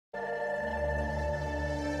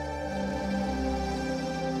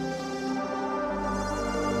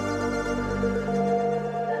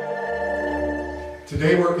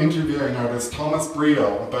Today we're interviewing artist Thomas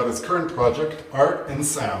Brioux about his current project, Art and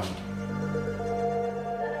Sound.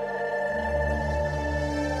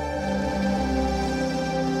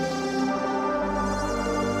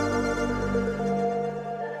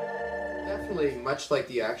 Definitely, much like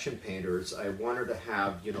the action painters, I wanted to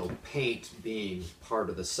have, paint being part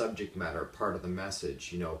of the subject matter, part of the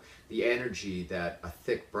message, the energy that a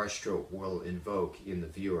thick brushstroke will invoke in the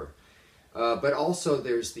viewer. But also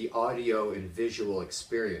there's the audio and visual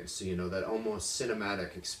experience, that almost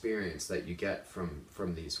cinematic experience that you get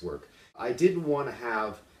from these work. I didn't want to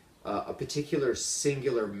have a particular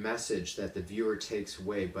singular message that the viewer takes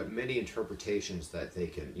away, but many interpretations that they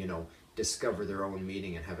can, discover their own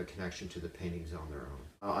meaning and have a connection to the paintings on their own.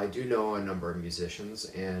 I do know a number of musicians,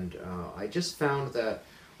 and I just found that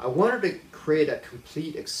I wanted to create a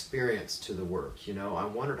complete experience to the work, I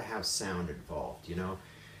wanted to have sound involved,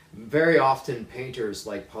 Very often painters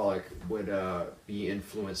like Pollock would be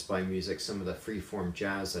influenced by music, some of the freeform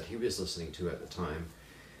jazz that he was listening to at the time.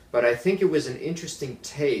 But I think it was an interesting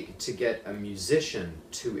take to get a musician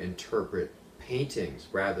to interpret paintings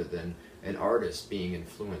rather than an artist being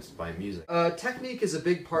influenced by music. Technique is a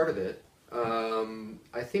big part of it.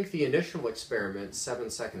 I think the initial experiment,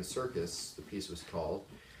 7-Second Circus, the piece was called,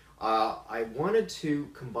 I wanted to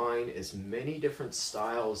combine as many different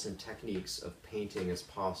styles and techniques of painting as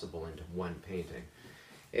possible into one painting.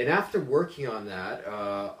 And after working on that,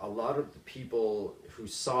 a lot of the people who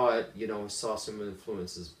saw it, saw some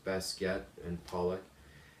influences, Basquiat and Pollock.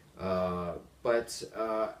 But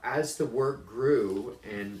as the work grew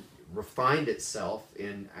and refined itself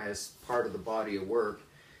as part of the body of work,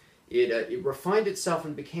 it refined itself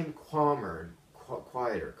and became calmer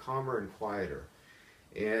and quieter.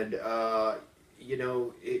 And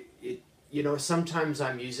sometimes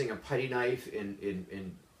I'm using a putty knife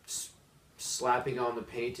and slapping on the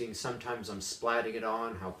painting. Sometimes I'm splatting it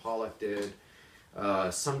on, how Pollock did.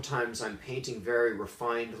 Sometimes I'm painting very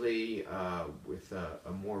refinedly with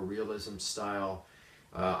a more realism style.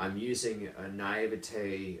 I'm using a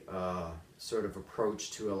naivete sort of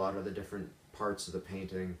approach to a lot of the different parts of the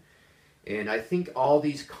painting. And I think all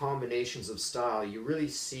these combinations of style, you really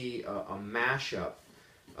see a mashup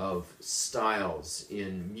of styles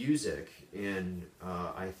in music, and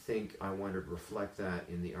I think I wanted to reflect that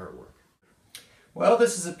in the artwork. Well,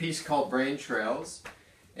 this is a piece called Brain Trails,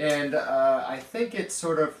 and I think it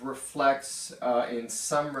sort of reflects in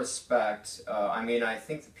some respect, I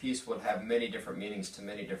think the piece would have many different meanings to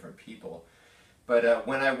many different people, but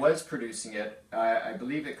when I was producing it, I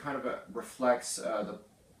believe it kind of reflects the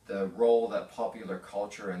role that popular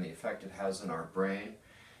culture and the effect it has on our brain.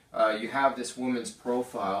 You have this woman's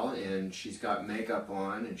profile, and she's got makeup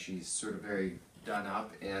on, and she's sort of very done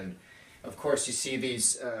up, and of course you see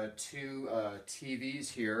these two TVs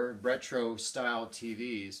here, retro style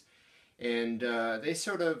TVs, and they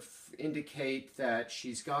sort of indicate that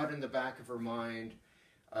she's got in the back of her mind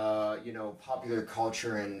popular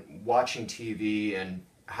culture and watching TV and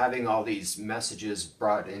having all these messages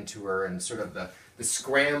brought into her, and sort of the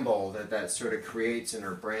scramble that sort of creates in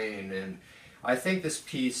her brain. And I think this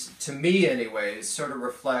piece, to me anyways, sort of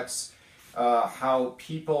reflects how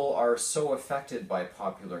people are so affected by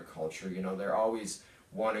popular culture. They're always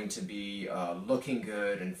wanting to be looking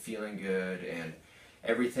good and feeling good, and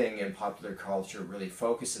everything in popular culture really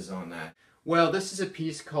focuses on that. Well, this is a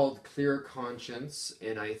piece called Clear Conscience,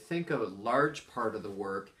 and I think a large part of the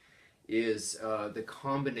work is the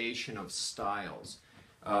combination of styles.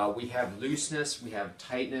 We have looseness, we have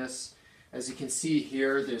tightness. As you can see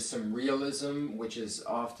here, there's some realism, which is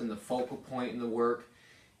often the focal point in the work.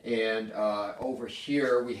 And over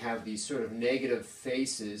here, we have these sort of negative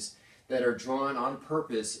faces that are drawn on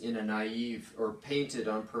purpose in a naive, or painted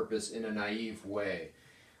on purpose in a naive way.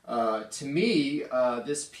 To me,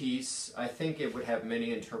 this piece, I think it would have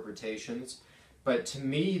many interpretations, but to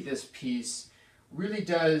me, this piece really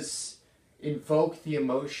does invoke the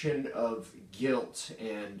emotion of guilt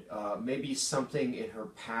and maybe something in her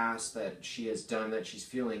past that she has done that she's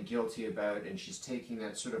feeling guilty about, and she's taking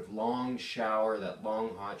that sort of long shower, that long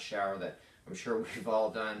hot shower that I'm sure we've all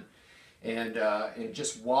done, and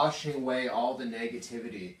just washing away all the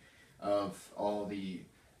negativity of all the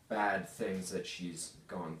bad things that she's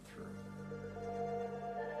gone through.